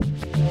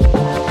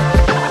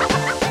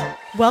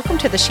Welcome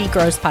to the She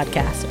Grows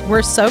podcast.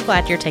 We're so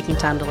glad you're taking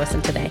time to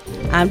listen today.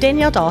 I'm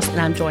Danielle Dawson,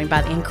 and I'm joined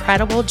by the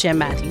incredible Jim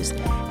Matthews,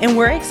 and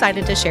we're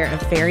excited to share a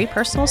very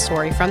personal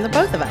story from the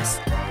both of us.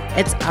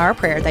 It's our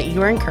prayer that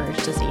you are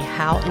encouraged to see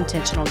how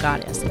intentional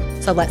God is.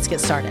 So let's get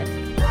started.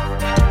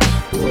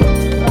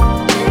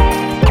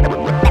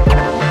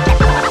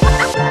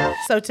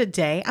 So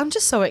today, I'm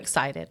just so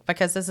excited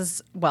because this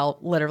has,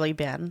 literally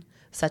been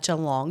such a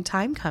long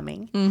time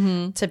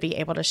coming to be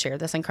able to share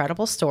this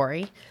incredible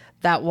story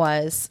that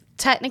was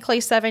technically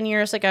 7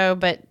 years ago,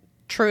 but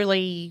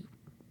truly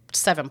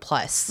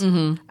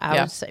 7+.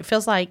 I would say it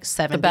feels like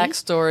 70. The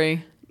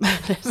backstory.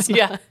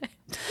 Yeah.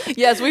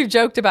 Yes, we've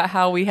joked about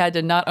how we had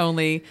to not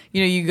only,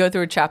 you go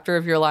through a chapter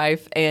of your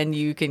life and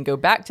you can go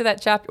back to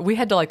that chapter. We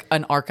had to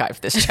unarchive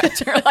this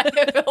chapter.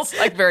 It feels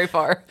like very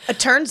far. It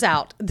turns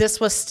out this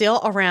was still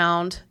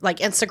around,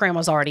 Instagram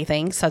was already a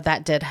thing, so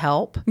that did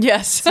help.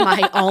 Yes. It's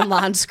my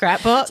online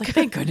scrapbook.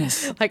 Thank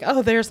goodness.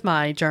 There's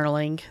my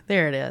journaling.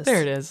 There it is.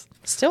 There it is.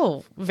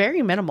 Still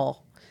very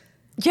minimal.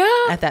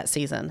 Yeah. At that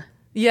season.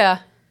 Yeah.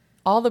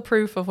 All the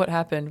proof of what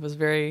happened was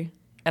very...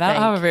 And I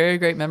don't have a very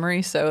great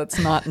memory, so it's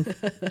not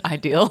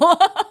ideal.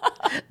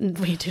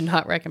 We do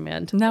not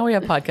recommend. Now we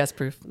have podcast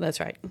proof. That's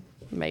right.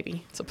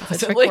 Maybe.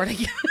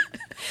 Supposedly.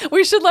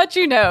 We should let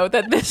you know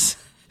that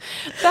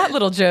that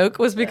little joke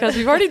was because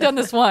we've already done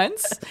this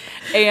once,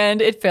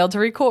 and it failed to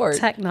record.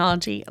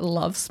 Technology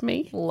loves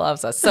me.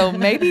 Loves us. So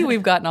maybe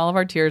we've gotten all of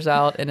our tears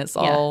out, and it's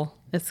all...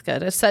 It's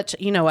good. It's such,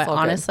 what,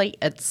 honestly,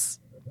 good. It's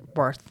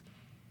worth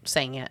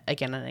saying it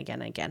again and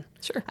again and again.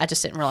 Sure. I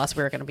just didn't realize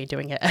we were going to be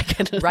doing it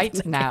again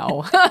right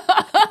now.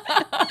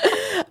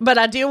 But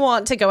I do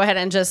want to go ahead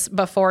and just,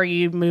 before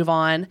you move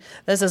on,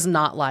 this is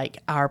not like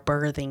our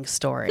birthing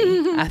story.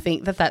 I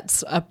think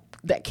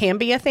that can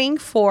be a thing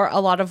for a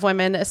lot of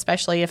women,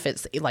 especially if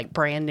it's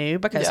brand new,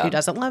 because who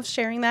doesn't love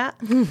sharing that?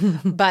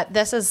 But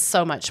this is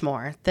so much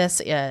more.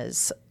 This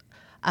is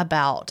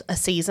about a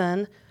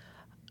season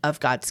of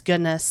God's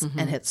goodness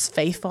and His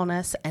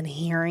faithfulness and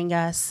hearing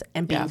us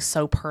and being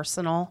so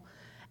personal.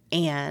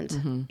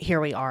 And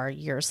here we are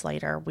years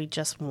later. We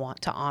just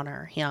want to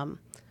honor Him.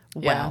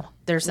 Yeah.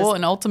 Well,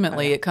 and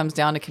ultimately it comes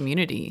down to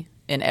community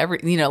and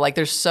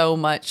there's so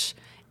much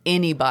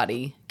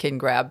anybody can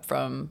grab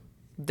from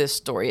this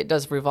story. It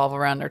does revolve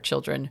around our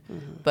children,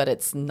 but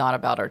it's not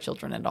about our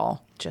children at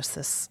all. Just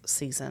this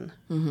season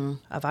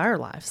of our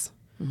lives.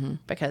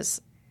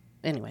 Because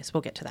anyways,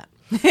 we'll get to that.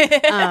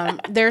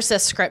 There's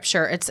this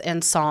scripture. It's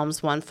in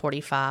Psalms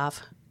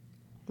 145.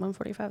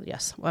 145?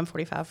 Yes.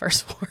 145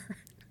 verse 4.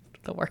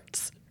 The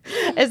words.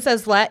 It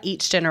says, "Let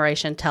each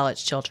generation tell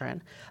its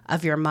children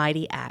of your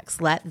mighty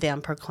acts. Let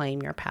them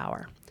proclaim your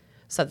power."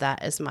 So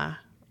that is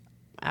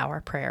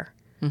our prayer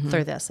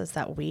through this, is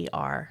that we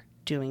are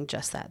doing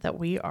just that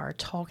we are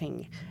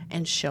talking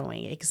and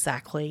showing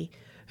exactly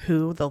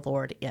who the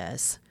Lord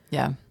is.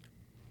 Yeah.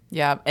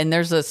 Yeah, and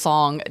there's a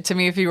song, to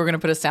me, if you were going to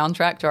put a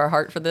soundtrack to our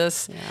heart for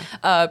this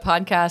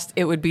podcast,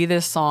 it would be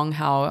this song,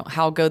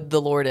 How Good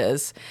the Lord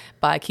Is,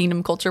 by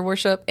Kingdom Culture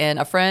Worship. And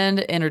a friend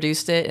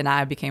introduced it, and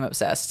I became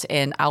obsessed.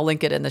 And I'll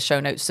link it in the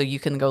show notes so you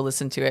can go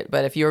listen to it.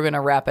 But if you were going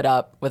to wrap it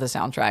up with a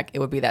soundtrack, it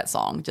would be that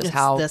song, just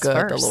how good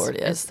the Lord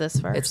is. It's this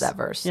verse. It's that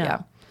verse,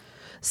 yeah.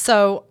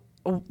 So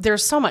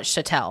there's so much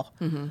to tell,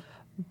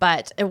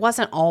 but it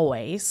wasn't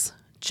always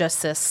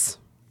just this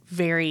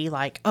very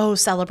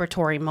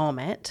celebratory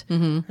moment.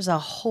 There's a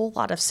whole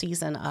lot of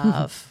season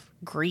of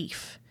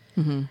grief,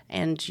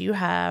 and you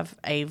have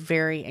a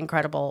very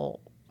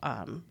incredible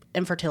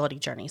infertility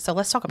journey. So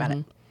let's talk about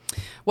it.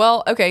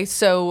 Well, okay.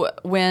 So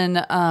when,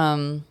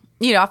 I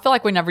feel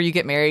like whenever you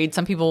get married,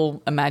 some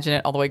people imagine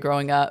it all the way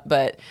growing up,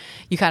 but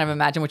you kind of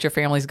imagine what your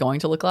family's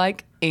going to look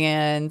like.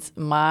 And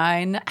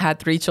mine had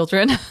 3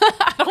 children.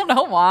 I don't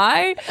know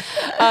why,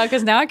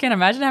 because now I can't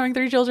imagine having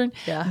 3 children.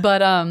 Yeah.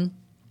 But,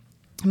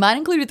 mine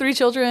included 3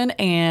 children,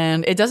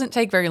 and it doesn't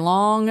take very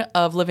long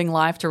of living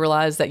life to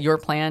realize that your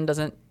plan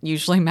doesn't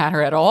usually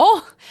matter at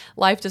all.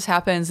 Life just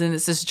happens, and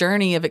it's this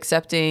journey of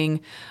accepting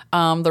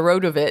the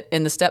road of it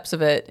and the steps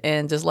of it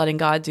and just letting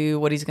God do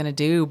what He's going to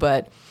do.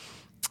 But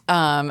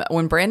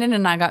when Brandon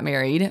and I got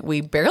married, we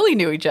barely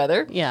knew each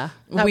other. Yeah.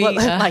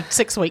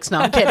 6 weeks. No,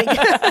 I'm kidding.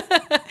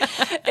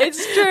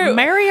 It's true.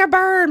 Marry a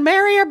bird.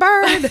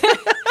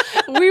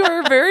 We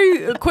were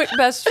very quick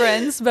best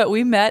friends, but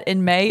we met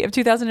in May of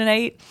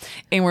 2008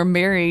 and were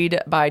married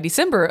by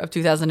December of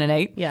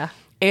 2008. Yeah.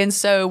 And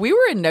so we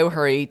were in no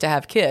hurry to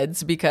have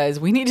kids because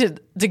we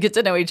needed to get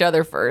to know each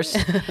other first.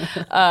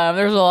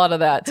 There's a lot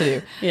of that to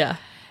do. Yeah.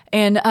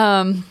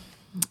 And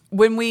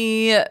when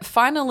we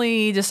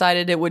finally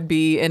decided it would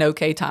be an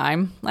okay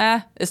time,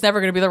 it's never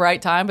going to be the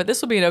right time, but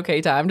this will be an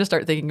okay time to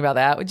start thinking about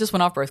that. We just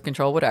went off birth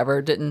control,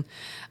 whatever. Didn't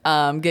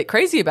get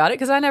crazy about it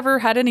because I never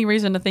had any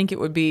reason to think it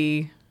would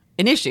be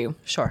an issue.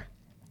 Sure.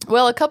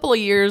 Well, a couple of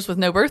years with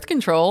no birth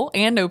control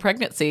and no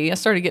pregnancy, I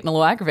started getting a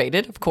little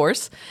aggravated, of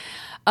course.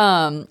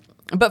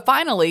 But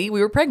finally,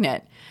 we were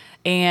pregnant.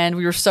 And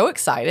we were so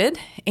excited,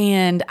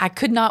 and I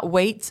could not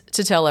wait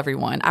to tell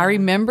everyone. I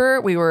remember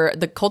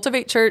the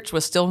Cultivate Church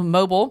was still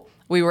mobile.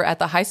 We were at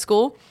the high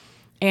school,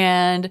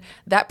 And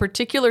that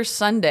particular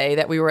Sunday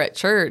that we were at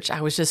church, I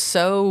was just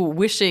so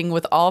wishing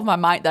with all of my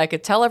might that I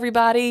could tell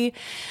everybody,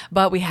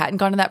 but we hadn't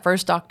gone to that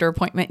first doctor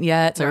appointment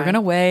yet, so we were going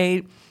to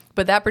wait.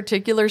 But that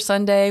particular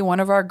Sunday, one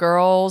of our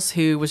girls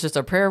who was just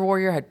a prayer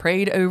warrior had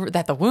prayed over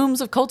that the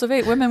wombs of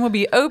Cultivate Women would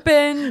be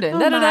opened.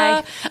 And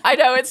I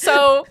know, it's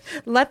so...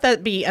 Let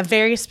that be a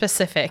very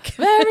specific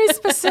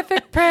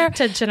prayer.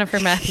 To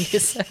Jennifer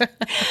Matthews.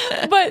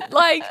 But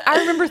like, I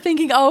remember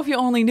thinking, oh, if you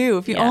only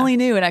knew, only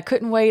knew. And I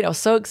couldn't wait. I was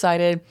so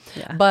excited.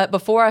 Yeah. But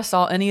before I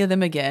saw any of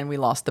them again, we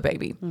lost the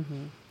baby.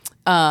 Mm-hmm.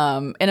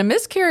 And a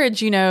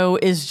miscarriage,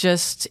 is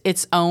just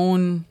its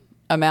own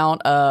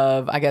amount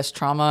of, I guess,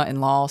 trauma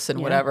and loss and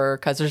whatever,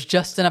 because there's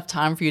just enough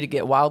time for you to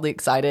get wildly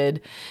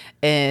excited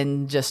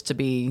and just to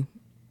be,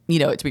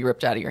 it to be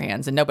ripped out of your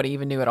hands, and nobody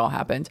even knew it all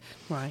happened.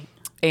 Right.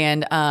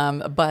 And,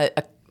 but,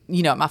 at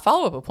my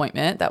follow-up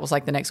appointment, that was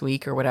like the next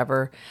week or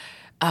whatever,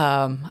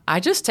 I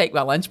just take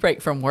my lunch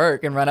break from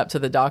work and run up to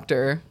the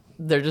doctor.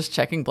 They're just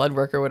checking blood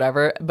work or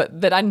whatever,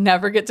 but that I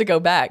never get to go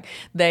back.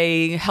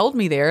 They held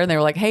me there and they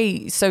were like,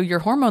 hey, so your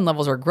hormone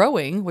levels are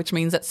growing, which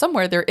means that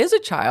somewhere there is a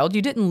child.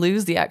 You didn't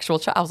lose the actual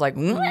child. I was like,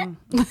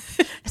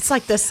 It's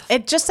like this.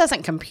 It just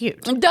doesn't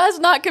compute. It does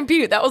not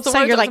compute. That was the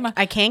So word. you're like,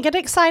 I can get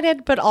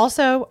excited, but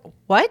also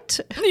what?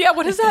 Yeah,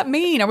 what does that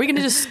mean? Are we going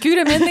to just scoot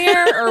him in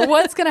there, or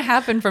what's going to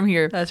happen from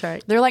here? That's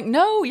right. They're like,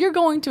 no, you're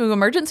going to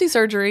emergency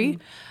surgery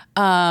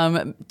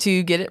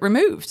to get it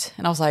removed.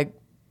 And I was like,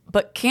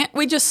 but can't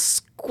we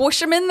just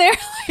squish him in there?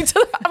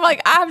 I'm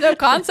like, I have no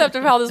concept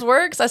of how this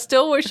works. I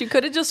still wish you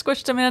could have just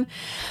squished him in.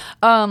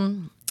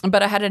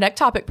 But I had an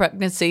ectopic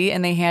pregnancy,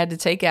 and they had to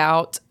take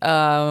out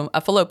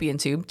a fallopian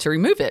tube to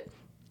remove it.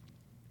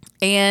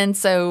 And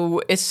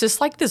so it's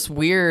just like this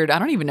weird, I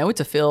don't even know what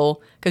to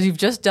feel, because you've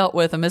just dealt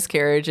with a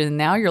miscarriage, and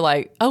now you're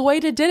like, oh,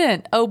 wait, it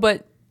didn't. Oh,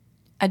 but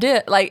I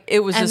did. Like, it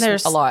was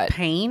just a lot.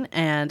 Pain.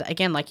 And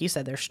again, like you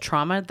said, there's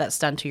trauma that's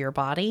done to your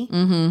body.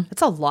 Mm-hmm.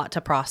 It's a lot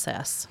to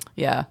process.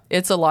 Yeah,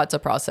 it's a lot to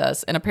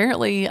process. And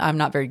apparently I'm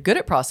not very good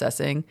at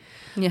processing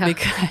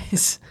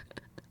because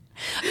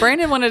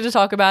Brandon wanted to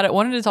talk about it.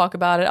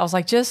 I was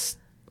like, just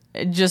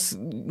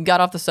got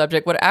off the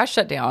subject. I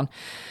shut down.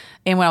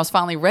 And when I was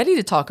finally ready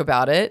to talk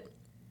about it,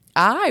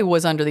 I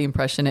was under the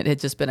impression it had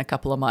just been a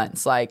couple of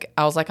months. Like,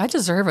 I was like, I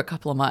deserve a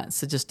couple of months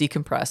to just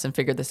decompress and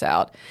figure this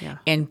out. Yeah.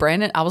 And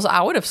Brandon,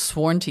 I would have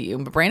sworn to you,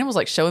 but Brandon was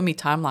like showing me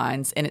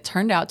timelines, and it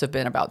turned out to have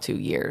been about 2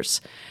 years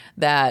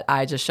that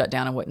I just shut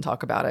down and wouldn't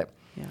talk about it.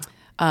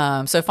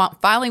 Yeah. So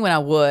finally,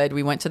 when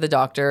we went to the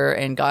doctor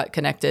and got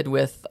connected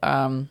with,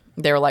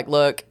 they were like,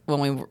 look,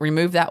 when we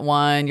remove that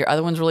one, your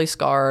other one's really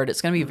scarred.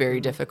 It's going to be very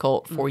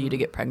difficult for you to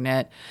get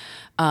pregnant.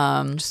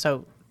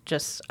 So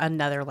just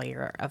another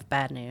layer of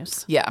bad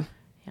news. Yeah.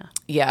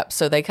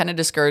 So they kind of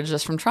discouraged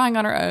us from trying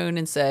on our own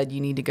and said, you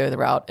need to go the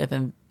route of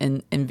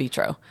in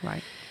vitro.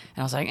 Right. And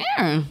I was like,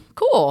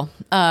 cool.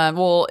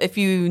 Well, if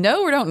you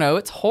know or don't know,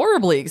 it's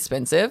horribly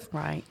expensive.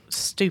 Right.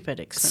 Stupid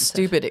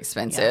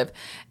expensive.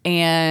 Yeah.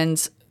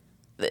 And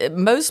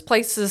most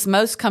places,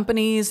 most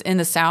companies in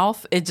the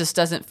South, it just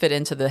doesn't fit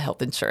into the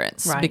health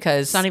insurance. Right.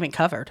 Because it's not even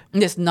covered.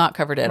 It's not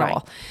covered at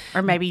all.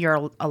 Or maybe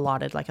you're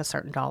allotted like a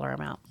certain dollar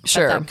amount.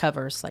 Sure. That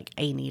covers like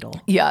a needle.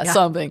 Yeah.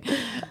 Something.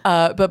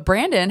 But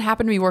Brandon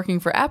happened to be working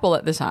for Apple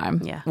at the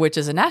time, which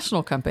is a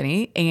national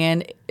company.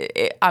 And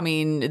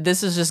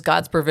this is just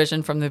God's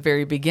provision from the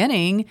very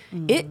beginning.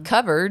 Mm-hmm. It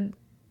covered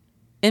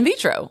in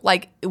vitro.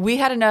 Like, we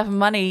had enough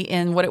money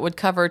in what it would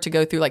cover to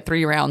go through like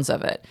 3 rounds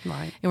of it.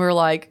 Right. And we were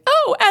like,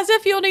 oh, as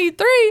if you'll need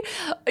 3.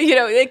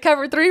 It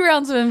covered 3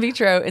 rounds of in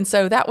vitro. And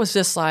so that was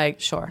just like,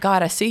 sure,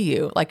 God, I see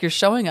you. Like, you're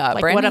showing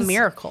up. Like, what a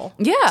miracle.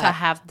 Yeah. To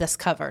have this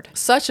covered.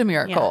 Such a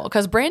miracle.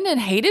 Because Brandon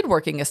hated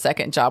working a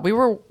second job. We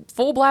were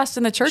full blast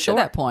in the church at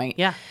that point.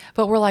 Yeah.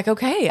 But we're like,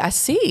 okay, I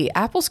see.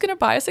 Apple's going to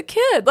buy us a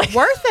kid. Like,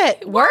 worth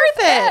it. Worth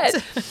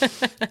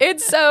it.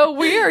 And so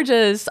we are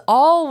just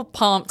all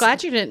pumped.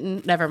 Glad you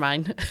didn't. Never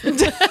mind.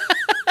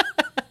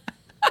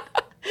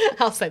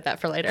 I'll save that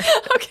for later.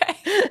 Okay.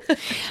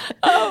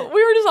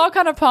 We were just all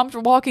kind of pumped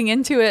walking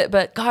into it,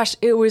 but gosh,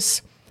 it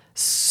was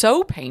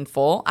so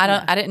painful.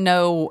 I didn't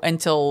know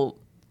until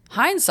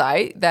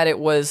hindsight that it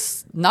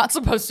was not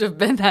supposed to have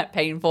been that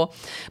painful,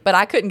 but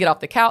I couldn't get off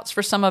the couch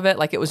for some of it.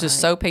 Like, it was just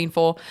so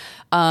painful.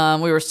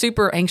 We were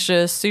super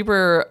anxious,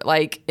 super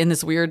like in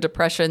this weird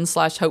depression /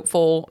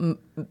 hopeful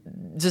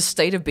just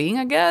state of being,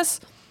 I guess.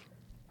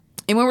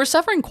 And we were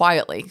suffering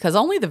quietly because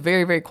only the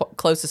very, very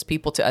closest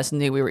people to us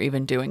knew we were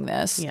even doing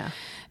this. Yeah.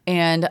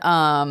 And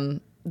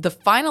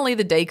finally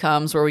the day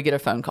comes where we get a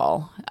phone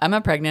call. Am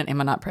I pregnant?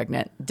 Am I not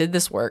pregnant? Did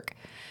this work?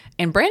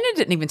 And Brandon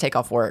didn't even take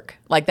off work.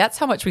 Like, that's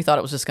how much we thought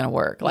it was just going to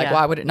work. Like,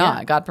 why would it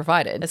not? God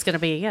provided. It's going to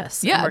be a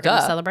yes. Yeah, and we're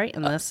going to celebrate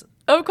in this.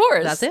 Of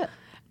course. That's it.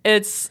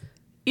 It's,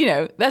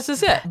 that's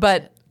just it.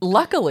 But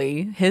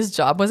luckily, his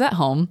job was at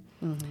home.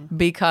 Mm-hmm.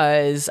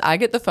 Because I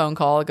get the phone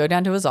call, go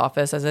down to his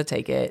office as I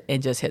take it,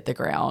 and just hit the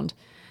ground.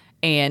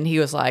 And he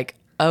was like,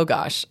 oh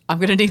gosh, I'm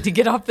going to need to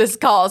get off this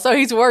call. So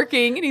he's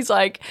working and he's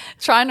like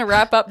trying to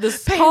wrap up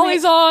this call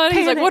he's on.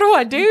 He's like, what do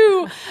I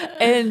do?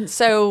 And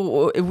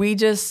so we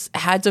just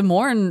had to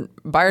mourn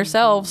by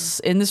ourselves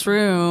in this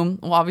room.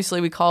 Well,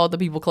 obviously we called the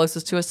people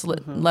closest to us to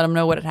let them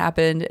know what had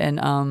happened.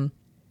 And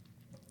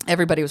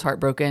everybody was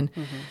heartbroken.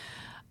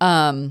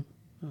 And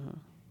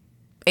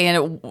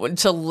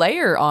to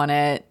layer on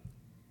it,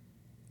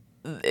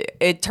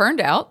 it turned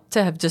out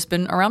to have just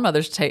been around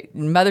Mother's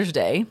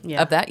Day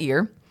of that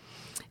year.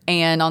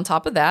 And on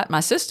top of that, my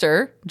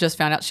sister just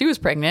found out she was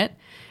pregnant.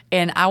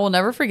 And I will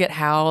never forget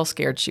how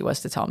scared she was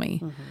to tell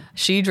me.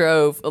 She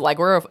drove, like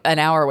we're an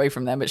hour away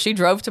from them, but she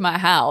drove to my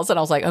house. And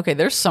I was like, okay,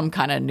 there's some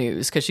kind of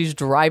news, because she's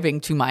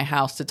driving to my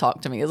house to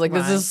talk to me. It's like,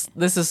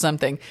 this is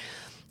something.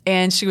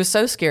 And she was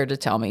so scared to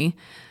tell me.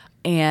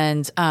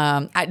 And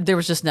there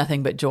was just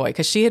nothing but joy,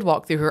 because she had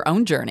walked through her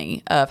own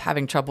journey of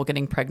having trouble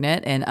getting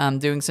pregnant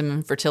and doing some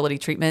infertility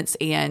treatments.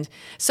 And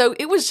so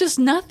it was just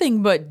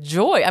nothing but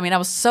joy. I mean, I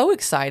was so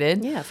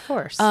excited. Yeah, of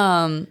course.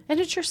 And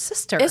it's your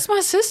sister. It's my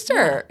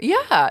sister.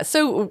 Yeah.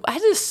 So I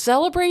just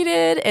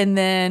celebrated. And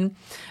then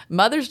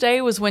Mother's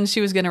Day was when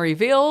she was going to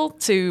reveal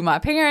to my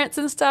parents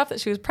and stuff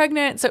that she was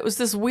pregnant. So it was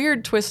this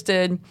weird,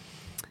 twisted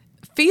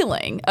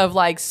feeling of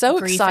like so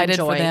grief excited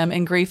for them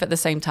and grief at the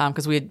same time,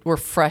 because we're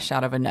fresh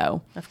out of a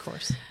no. Of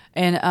course.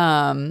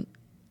 And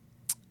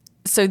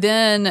so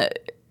then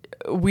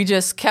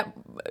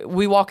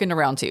we walk into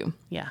round 2.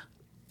 Yeah.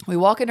 We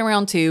walk into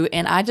round 2,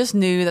 and I just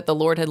knew that the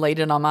Lord had laid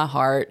it on my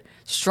heart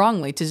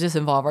strongly to just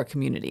involve our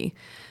community.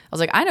 I was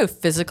like, I know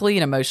physically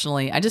and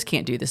emotionally, I just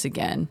can't do this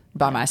again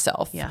by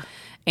myself. Yeah.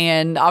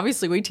 And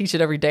obviously we teach it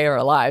every day of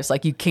our lives.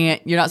 Like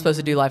you're not supposed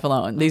to do life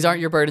alone. These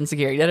aren't your burdens to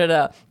carry,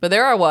 But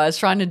there I was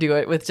trying to do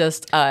it with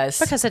just us.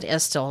 Because it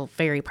is still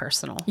very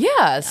personal.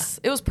 Yes.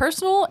 Yeah. It was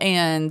personal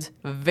and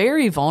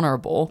very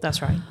vulnerable.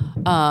 That's right.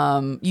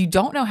 You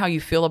don't know how you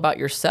feel about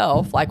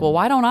yourself. Like, well,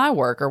 why don't I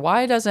work? Or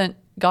why doesn't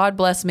God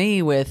bless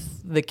me with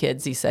the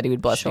kids he said he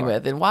would bless me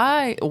with? And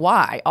why?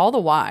 All the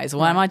whys.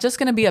 Why am I just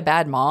going to be a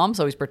bad mom?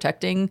 So he's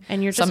protecting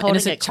and you're just some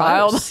innocent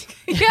child.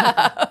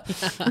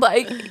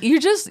 Like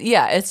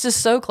it's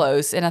just so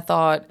close. And I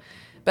thought,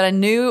 but I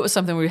knew it was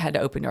something we had to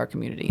open to our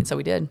community. And so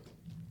we did.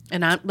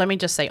 And let me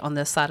just say on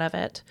this side of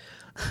it,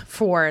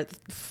 for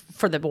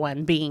the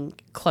one being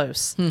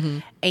close.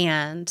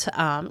 And,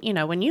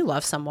 when you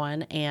love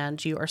someone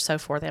and you are so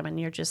for them and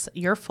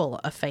you're full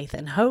of faith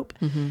and hope,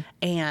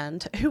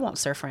 and who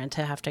wants their friend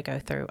to have to go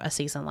through a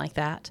season like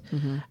that?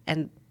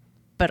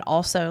 But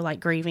also like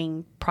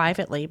grieving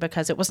privately,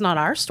 because it was not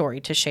our story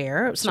to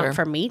share. It was not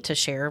for me to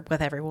share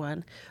with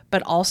everyone,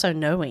 but also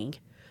knowing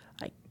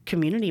like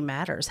community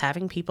matters.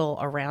 Having people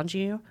around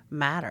you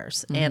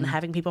matters, and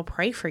having people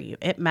pray for you,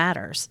 it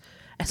matters.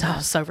 And so I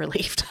was so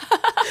relieved.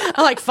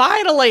 I'm like,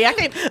 finally, I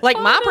can, like,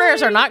 my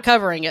prayers are not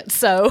covering it.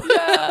 So,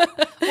 yeah.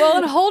 Well,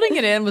 and holding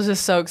it in was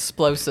just so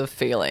explosive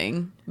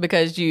feeling,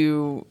 because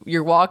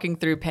you're walking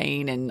through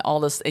pain and all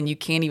this, and you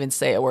can't even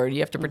say a word. You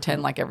have to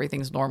pretend like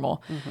everything's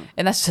normal.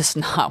 And that's just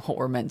not what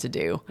we're meant to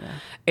do. Yeah.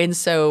 And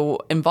so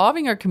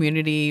involving our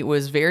community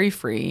was very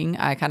freeing.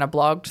 I kind of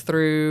blogged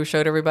through,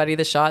 showed everybody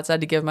the shots I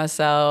had to give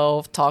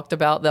myself, talked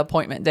about the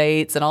appointment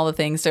dates and all the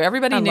things. So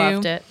everybody knew. I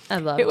loved it.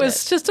 It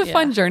was just a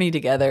fun journey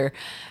together.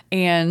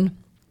 And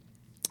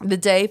the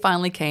day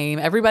finally came.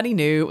 Everybody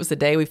knew it was the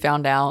day we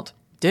found out.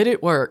 Did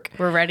it work?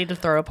 We're ready to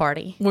throw a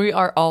party. We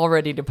are all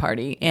ready to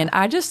party. And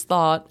I just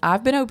thought,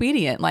 I've been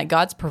obedient. Like,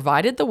 God's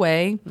provided the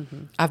way.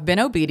 I've been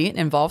obedient,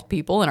 involved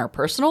people in our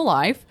personal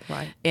life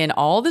in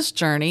all this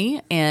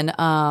journey. And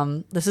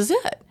this is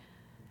it.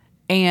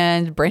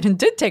 And Brandon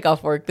did take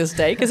off work this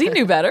day because he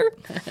knew better.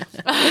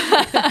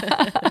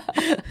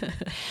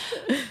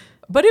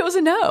 But it was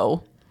a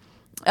no.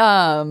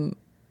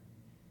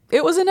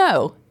 It was a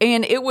no.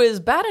 And it was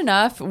bad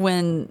enough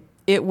when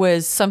it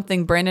was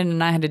something Brandon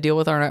and I had to deal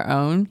with on our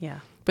own. Yeah.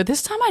 But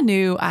this time I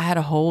knew I had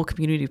a whole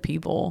community of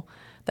people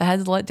that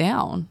had let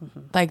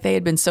down. Like, they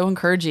had been so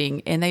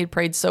encouraging and they had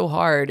prayed so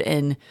hard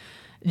and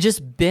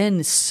just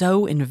been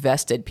so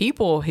invested.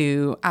 People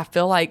who I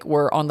feel like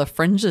were on the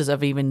fringes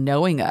of even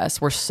knowing us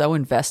were so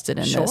invested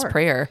in this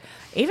prayer.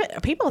 Even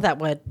people that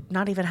would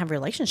not even have a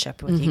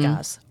relationship with you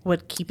guys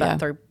would keep up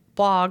through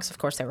blogs. Of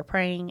course, they were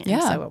praying.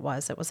 And so it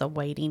was a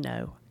weighty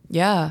no.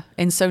 Yeah.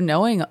 And so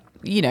knowing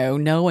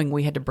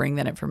we had to bring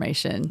that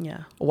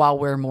information while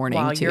we're mourning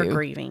while too. You're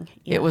grieving.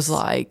 Yes. It was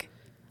like,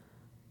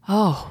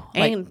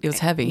 it was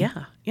heavy.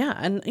 Yeah. Yeah.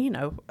 And,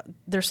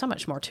 there's so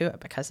much more to it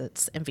because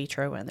it's in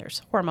vitro and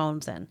there's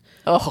hormones and,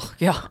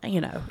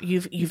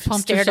 you've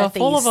pumped stared at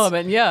these, full of them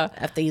and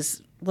at these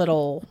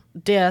little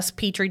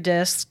petri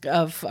discs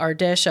of our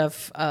dish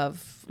of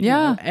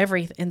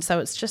everything. And so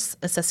it's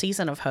a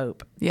season of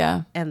hope.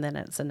 Yeah. And then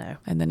it's a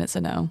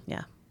no.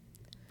 Yeah.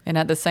 And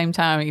at the same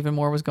time, even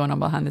more was going on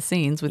behind the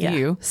scenes with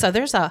you. So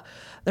there's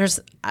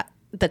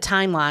the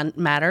timeline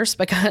matters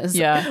because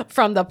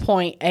from the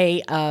point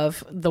A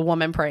of the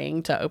woman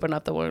praying to open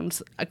up the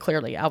wombs,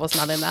 clearly I was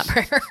not in that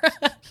prayer.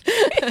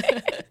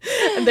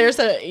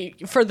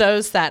 for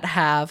those that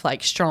have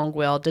like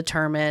strong-willed,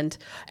 determined,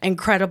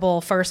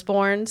 incredible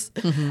firstborns,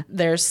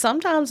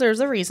 there's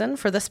a reason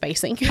for the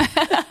spacing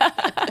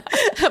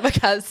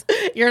because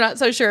you're not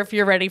so sure if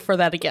you're ready for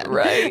that again.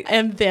 Right.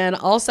 And then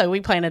also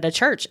we planted a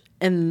church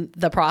in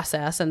the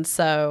process. And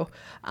so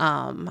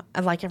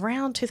like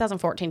around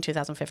 2014,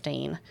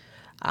 2015,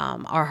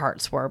 our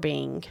hearts were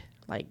being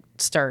like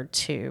stirred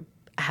to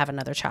have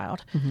another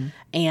child.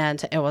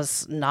 And it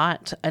was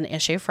not an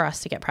issue for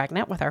us to get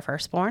pregnant with our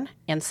firstborn.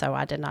 And so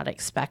I did not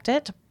expect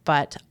it.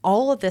 But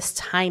all of this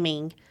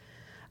timing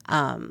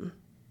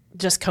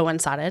just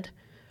coincided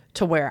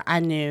to where I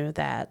knew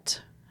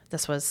that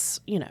this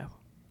was,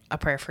 a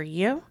prayer for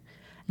you.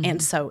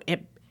 And so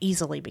it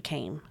easily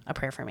became a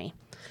prayer for me.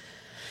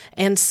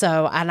 And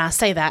so, and I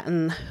say that,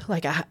 and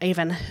like,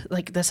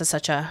 this is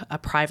such a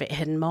private,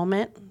 hidden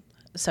moment.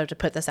 So to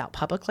put this out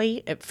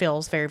publicly, it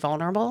feels very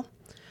vulnerable.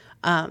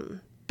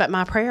 But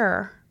my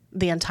prayer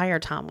the entire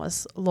time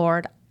was,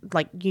 Lord,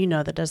 like,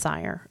 the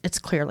desire. It's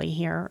clearly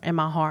here in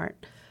my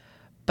heart,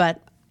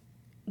 but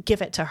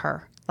give it to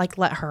her. Like,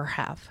 let her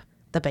have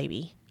the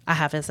baby. I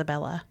have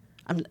Isabella.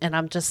 And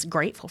I'm just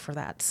grateful for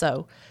that.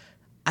 So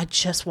I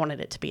just wanted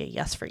it to be a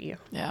yes for you.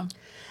 Yeah.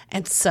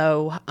 And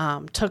so,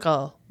 took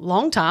a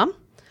long time,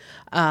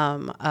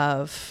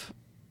 of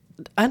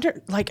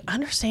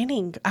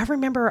understanding. I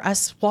remember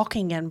us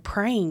walking and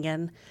praying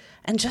and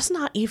just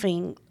not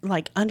even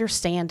like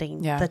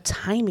understanding the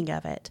timing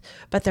of it.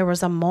 But there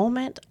was a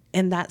moment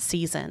in that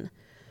season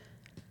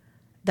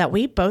that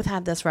we both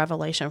had this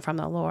revelation from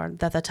the Lord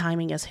that the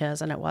timing is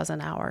His and it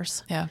wasn't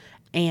ours. Yeah.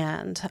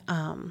 And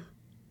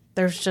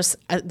there's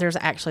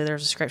a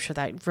scripture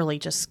that really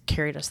just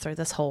carried us through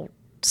this whole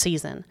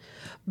season.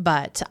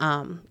 But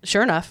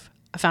sure enough,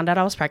 I found out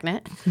I was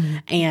pregnant,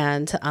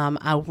 and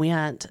I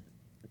went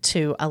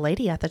to a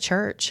lady at the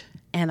church,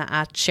 and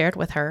I shared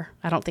with her.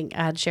 I don't think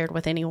I had shared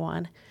with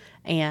anyone.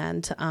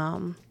 And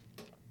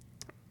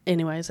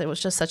anyways, it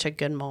was just such a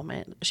good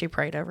moment. She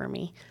prayed over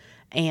me,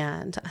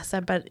 and I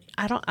said, but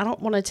I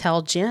don't want to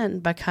tell Jen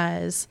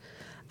because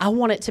I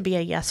want it to be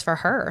a yes for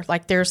her.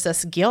 Like, there's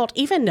this guilt,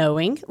 even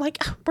knowing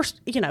like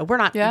we're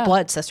not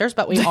blood sisters,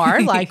 but we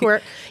are like,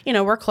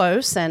 we're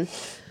close. And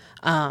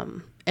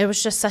it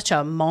was just such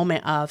a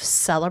moment of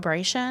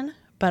celebration,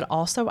 but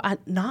also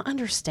not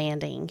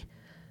understanding,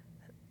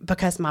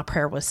 because my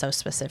prayer was so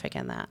specific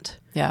in that.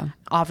 Yeah.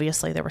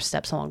 Obviously, there were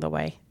steps along the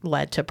way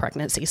led to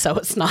pregnancy, so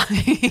it's not.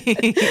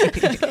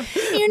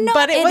 You're not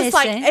but it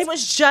innocent.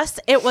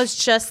 it was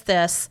just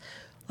this,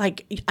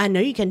 like, I know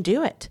you can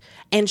do it.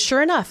 And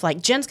sure enough,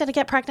 like, Jen's going to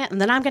get pregnant,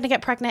 and then I'm going to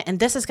get pregnant, and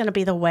this is going to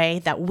be the way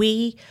that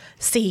we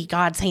see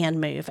God's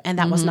hand move. And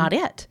that was not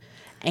it.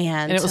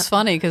 And it was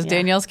funny because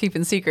Danielle's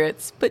keeping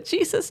secrets, but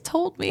Jesus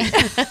told me.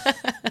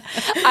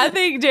 I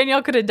think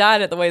Danielle could have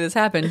died at the way this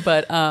happened,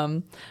 but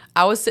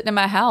I was sitting in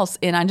my house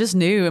and I just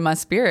knew in my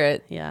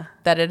spirit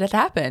that it had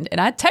happened.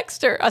 And I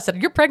texted her. I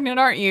said, "You're pregnant,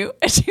 aren't you?"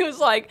 And she was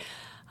like,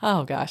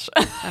 "Oh gosh."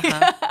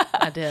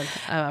 I did.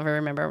 I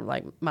remember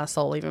like my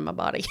soul leaving my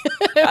body.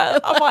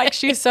 I'm like,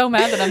 she's so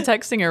mad that I'm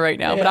texting her right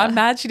now, but I'm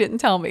mad she didn't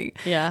tell me.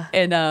 Yeah.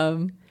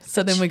 And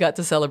so then we got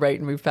to celebrate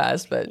and move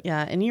past. But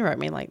yeah, and you wrote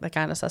me like the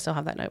kindness. I still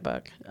have that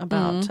notebook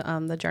about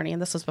the journey,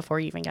 and this was before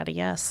you even got a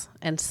yes.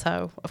 And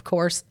so, of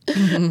course,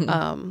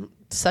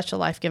 such a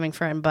life-giving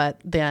friend.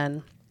 But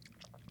then,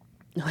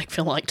 like,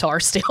 feeling like tar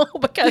still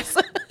because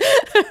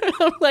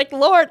I'm like,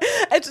 Lord,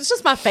 it's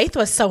just my faith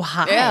was so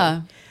high.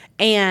 Yeah.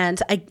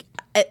 And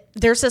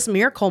there's this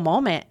miracle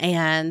moment,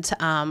 and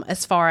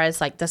as far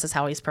as like, this is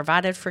how He's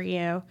provided for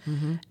you,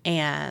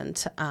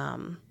 and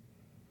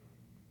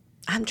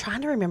I'm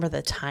trying to remember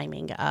the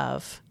timing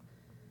of,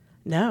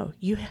 I'm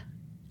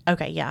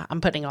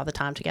putting all the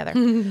time together.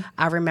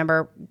 I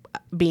remember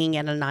being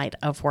in a night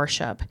of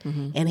worship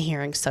and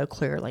hearing so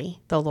clearly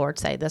the Lord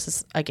say, this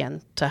is,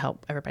 again, to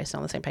help everybody stay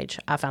on the same page.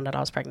 I found out I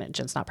was pregnant.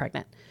 Jen's not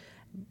pregnant.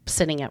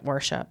 Sitting at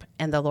worship,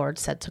 and the Lord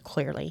said so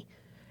clearly,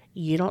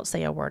 you don't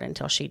say a word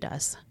until she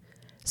does.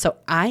 So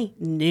I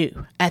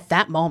knew at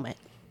that moment,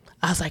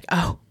 I was like,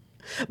 oh,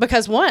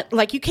 because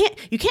you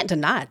can't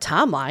deny a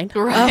timeline.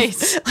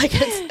 Right. Like,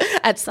 it's,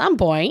 at some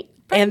point,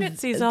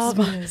 pregnancy's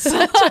obvious.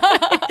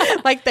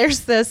 Like,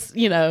 there's this,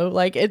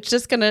 like, it's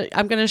just I'm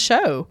going to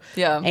show.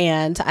 Yeah.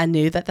 And I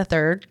knew that the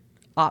third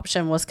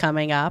option was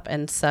coming up.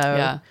 And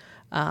so,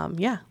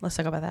 let's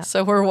talk about that.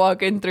 So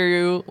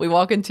we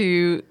walk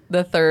into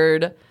the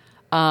third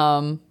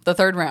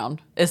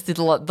round. It's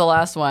the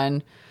last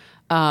one.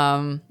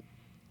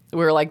 We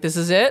were like, this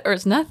is it or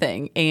it's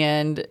nothing.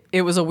 And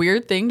it was a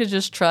weird thing to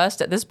just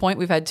trust. At this point,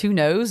 we've had 2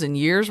 no's and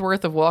years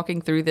worth of walking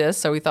through this.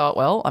 So we thought,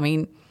 well, I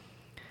mean,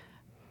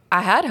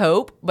 I had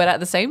hope, but at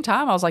the same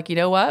time, I was like, you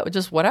know what?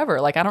 Just whatever.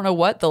 Like, I don't know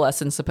what the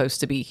lesson's supposed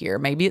to be here.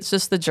 Maybe it's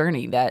just the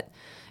journey that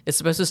is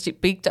supposed to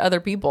speak to other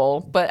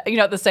people. But,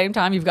 at the same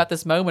time, you've got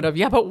this moment of,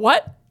 but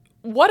what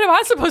am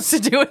I supposed to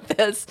do with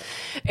this?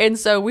 And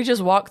so we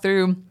just walk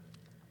through.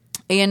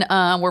 And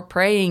we're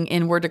praying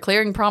and we're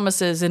declaring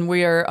promises and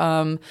we're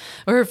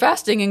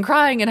fasting and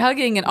crying and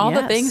hugging and all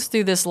the things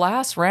through this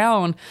last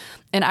round.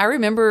 And I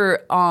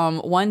remember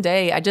one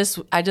day I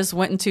just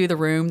went into the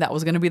room that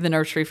was going to be the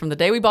nursery. From the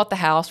day we bought the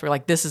house, we're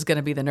like, this is going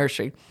to be the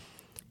nursery.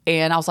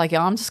 And I was like,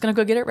 yeah, I'm just going to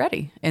go get it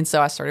ready. And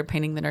so I started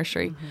painting the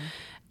nursery.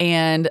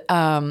 And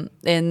when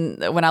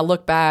I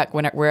look back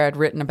where I'd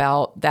written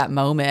about that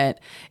moment,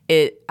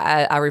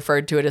 I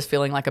referred to it as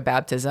feeling like a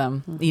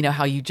baptism. You know,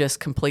 how you just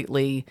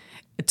completely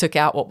took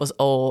out what was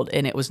old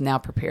and it was now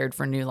prepared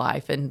for new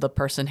life. And the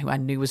person who I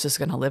knew was just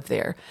going to live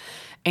there.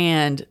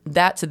 And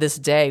that to this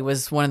day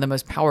was one of the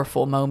most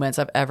powerful moments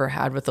I've ever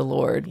had with the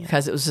Lord,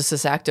 because it was just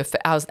this act of,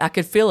 I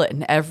could feel it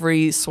in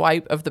every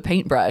swipe of the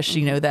paintbrush,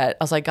 you know, that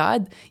I was like,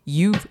 God,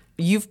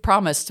 you've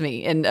promised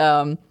me. And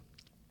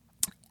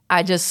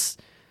I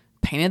just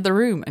painted the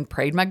room and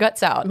prayed my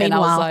guts out.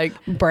 Meanwhile, and I was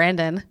like,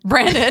 Brandon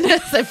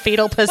is in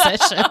fetal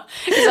position.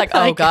 He's like,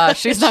 oh gosh,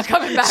 she's not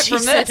coming back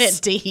from this. She's in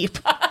it deep.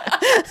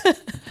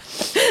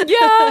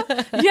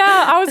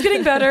 Yeah, I was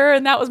getting better,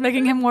 and that was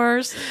making him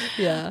worse.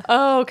 Yeah.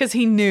 Oh, because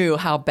he knew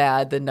how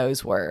bad the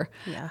no's were.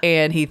 Yeah.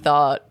 And he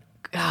thought,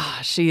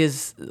 gosh, she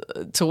is,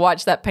 to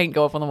watch that paint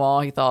go up on the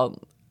wall, he thought,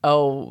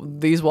 oh,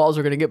 these walls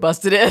are going to get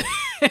busted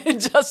in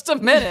just a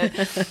minute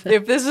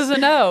if this is a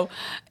no.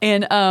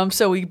 And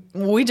so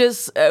we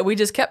just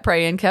kept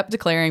praying, kept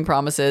declaring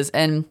promises,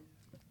 and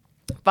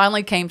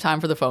finally came time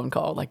for the phone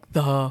call, like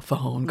the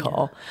phone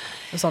call.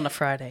 It was on a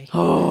Friday.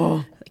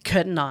 Oh.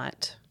 Could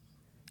not.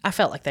 I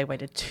felt like they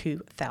waited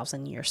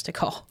 2,000 years to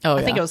call. Oh,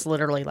 I think yeah. it was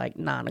literally like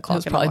 9 o'clock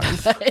in the probably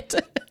morning. But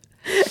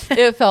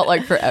It felt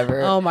like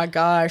forever. oh my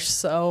gosh,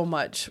 so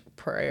much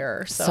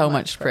prayer. So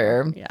much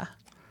prayer.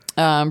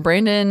 Yeah.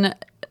 Brandon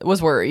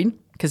was worried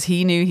because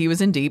he knew he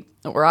was in deep,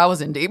 or I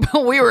was in deep.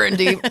 We were in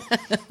deep.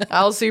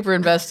 I was super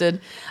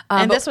invested.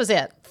 And But this was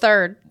it.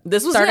 Third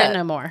it. and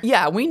no more.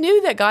 Yeah, we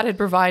knew that God had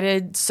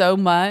provided so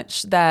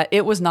much that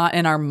it was not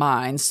in our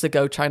minds to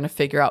go trying to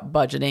figure out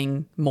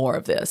budgeting more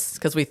of this,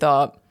 because we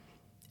thought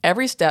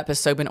every step has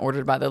so been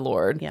ordered by the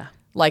Lord. Yeah.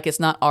 Like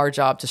it's not our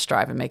job to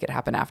strive and make it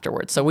happen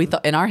afterwards. So we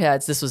thought in our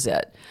heads, this was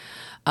it.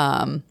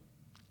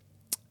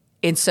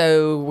 And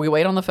so we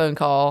wait on the phone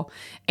call.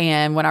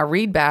 And when I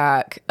read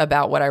back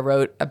about what I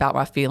wrote about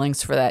my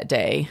feelings for that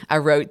day, I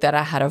wrote that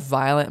I had a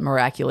violent,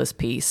 miraculous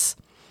peace.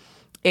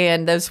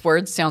 And those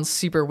words sound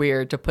super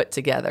weird to put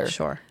together.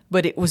 Sure.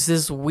 But it was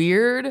this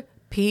weird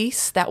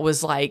peace that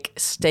was like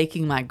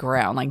staking my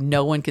ground. Like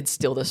no one could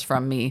steal this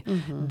from me.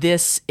 Mm-hmm.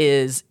 This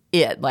is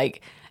it.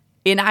 Like,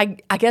 and I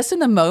guess in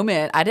the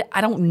moment,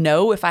 I don't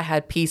know if I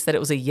had peace that it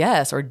was a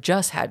yes or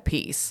just had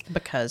peace.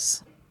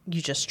 Because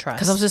you just trust.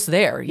 Because I was just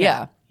there.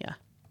 Yeah. Yeah.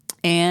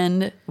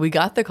 And we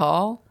got the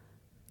call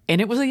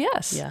and it was a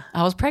yes. Yeah.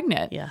 I was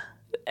pregnant. Yeah.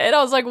 And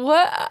I was like,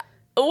 what?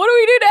 What do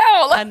we do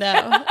now?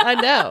 I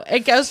know. It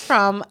goes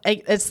from,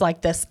 it's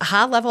like this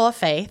high level of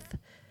faith.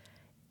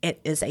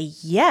 It is a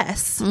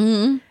yes.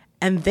 Mm-hmm.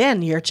 And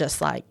then you're just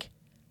like,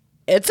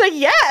 it's a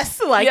yes.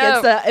 Like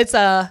it's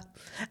a,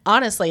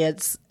 honestly,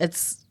 it's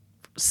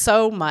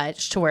so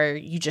much to where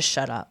you just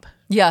shut up.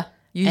 Yeah.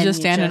 You And just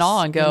you stand in just-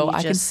 awe and go, and you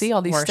I can just see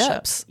all these worship.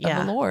 steps Yeah.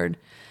 of the Lord.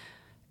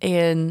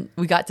 And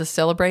we got to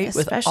celebrate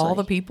with all Especially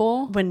the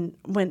people.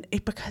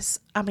 Because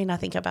I mean, I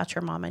think about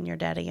your mom and your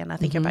daddy, and I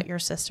think about your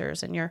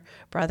sisters and your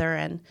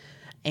brother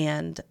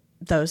and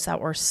those that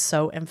were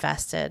so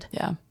invested.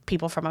 Yeah.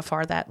 People from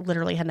afar that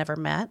literally had never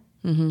met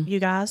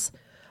you guys.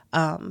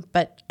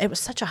 But it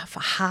was such a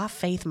high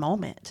faith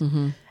moment.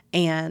 Mm-hmm.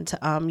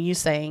 And you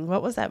saying,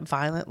 what was that?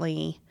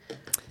 Violently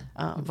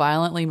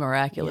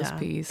miraculous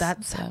peace.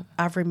 That's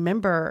I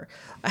remember.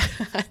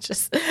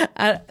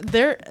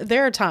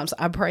 There are times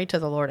I pray to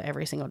the Lord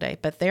every single day,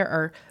 but there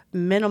are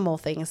minimal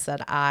things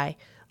that I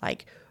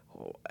like.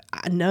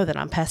 I know that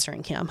I'm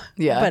pestering him,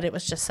 but it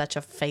was just such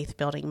a faith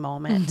building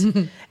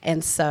moment.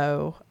 And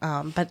so,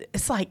 but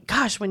it's like,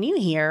 gosh, when you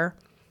hear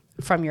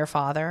from your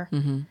Father,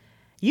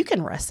 you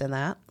can rest in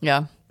that,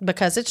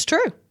 because it's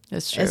true.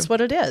 It's true. It's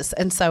what it is.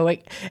 And so,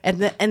 and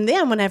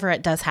then whenever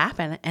it does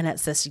happen, and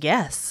it's this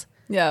yes.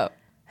 Yeah.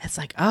 It's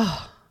like,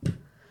 oh,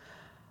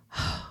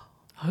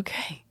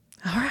 Okay.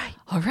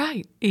 all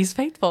right. He's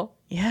faithful.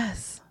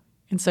 Yes.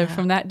 And so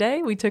from that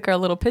day, we took our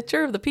little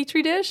picture of the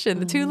Petri dish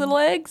and the two little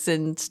eggs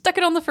and stuck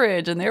it on the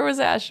fridge. And there was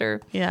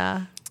Asher.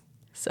 Yeah.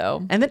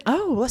 So. And then,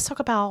 let's talk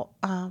about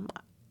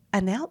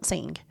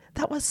announcing.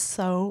 That was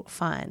so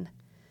fun.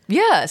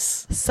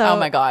 Yes. So, oh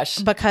my gosh.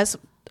 Because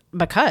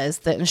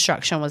the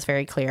instruction was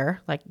very clear.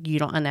 Like, you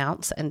don't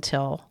announce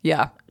until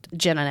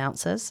Jen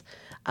announces.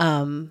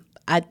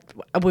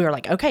 We were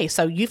like, okay,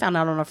 so you found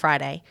out on a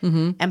Friday.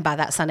 Mm-hmm. And by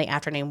that Sunday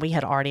afternoon, we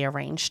had already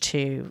arranged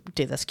to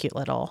do this cute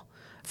little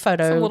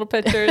photo. Some little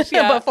pictures,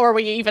 yeah. Before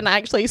we even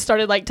actually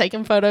started like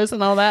taking photos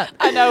and all that.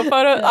 I know,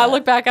 I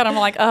look back at them, I'm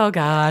like, oh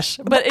gosh.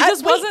 But it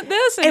just wasn't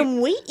this.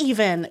 And we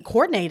even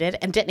coordinated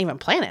and didn't even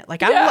plan it.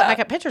 Like, I look back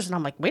at pictures and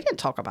I'm like, we didn't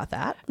talk about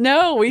that.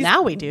 No,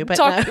 now we do, but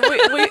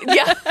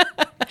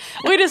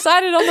we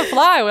decided on the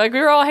fly. Like, we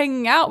were all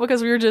hanging out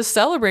because we were just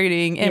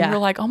celebrating, and we were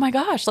like, oh my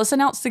gosh, let's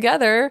announce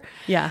together.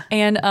 Yeah.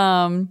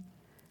 And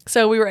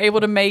So we were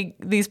able to make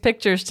these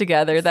pictures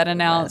together that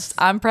announced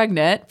I'm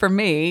pregnant for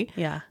me.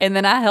 Yeah. And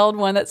then I held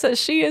one that says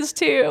she is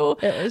too.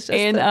 It was just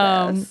and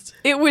the best.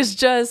 It was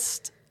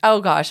just,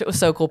 oh gosh, it was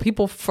so cool.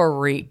 People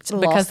freaked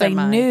because their they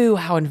mind. knew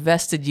how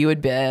invested you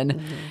had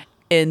been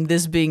in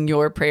this being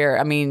your prayer.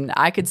 I mean,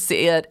 I could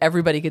see it.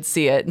 Everybody could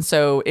see it. And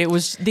so it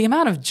was, the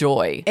amount of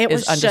joy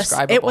is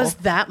undescribable. It was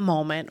that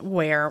moment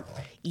where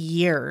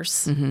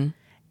years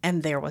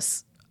and there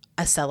was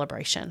a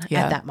celebration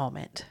Yeah. at that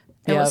moment.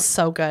 It Yep. was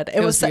so good.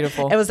 It was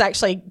beautiful. It was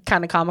actually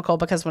kind of comical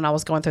because when I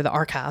was going through the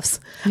archives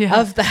Yeah.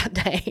 of that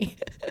day,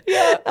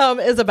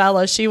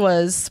 Isabella, she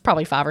was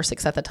probably 5 or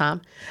 6 at the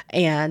time.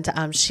 And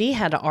she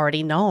had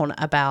already known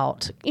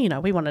about,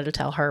 we wanted to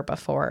tell her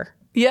before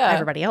Yeah.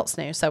 everybody else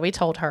knew. So we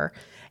told her,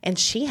 and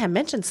she had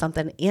mentioned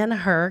something in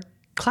her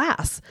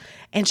class,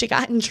 and she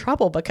got in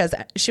trouble because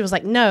she was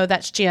like, no,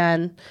 that's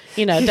Jen,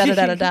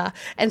 da-da-da-da-da.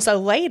 And so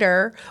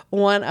later,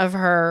 one of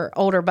her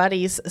older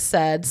buddies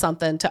said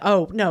something to,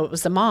 it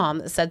was the mom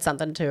that said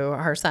something to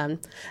her son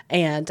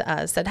and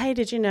said, hey,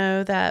 did you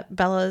know that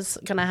Bella's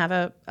going to have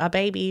a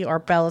baby, or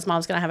Bella's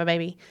mom's going to have a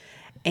baby?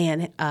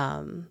 And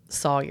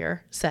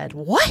Sawyer said,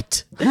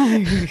 what?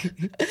 Everybody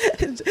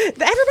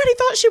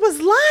thought she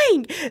was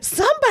lying.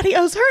 Somebody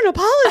owes her an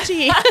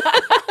apology.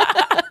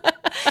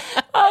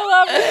 I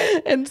love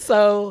it. And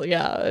so,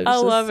 yeah. I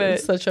love it. It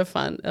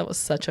was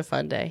such a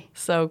fun day.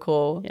 So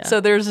cool. Yeah.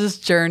 So there's this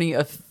journey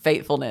of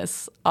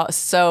faithfulness.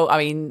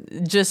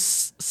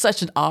 Just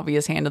such an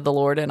obvious hand of the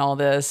Lord in all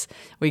this.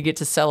 We get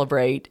to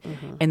celebrate.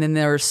 And then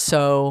there's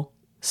so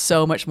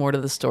much more to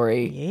the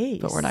story.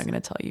 Yes. But we're not going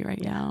to tell you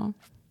right now.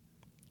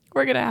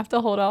 We're going to have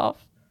to hold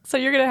off. So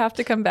you're going to have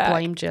to come back.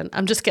 Blame Jen.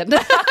 I'm just kidding.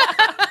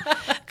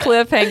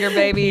 Cliffhanger,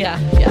 baby. Yeah.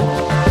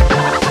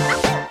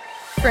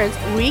 Friends,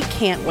 we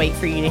can't wait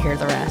for you to hear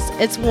the rest.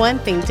 It's one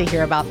thing to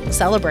hear about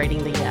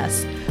celebrating the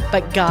yes,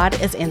 but God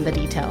is in the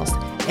details.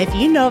 If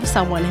you know of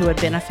someone who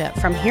would benefit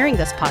from hearing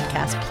this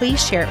podcast,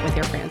 please share it with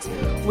your friends.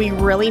 We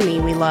really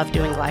mean we love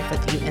doing life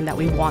with you and that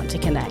we want to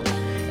connect.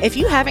 If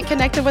you haven't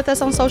connected with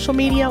us on social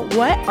media,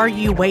 what are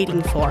you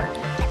waiting for?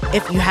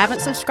 If you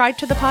haven't subscribed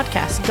to the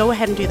podcast, go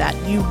ahead and do that.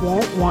 You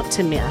won't want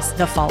to miss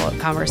the follow-up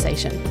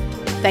conversation.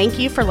 Thank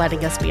you for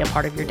letting us be a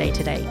part of your day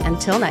today.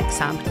 Until next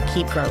time,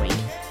 keep growing.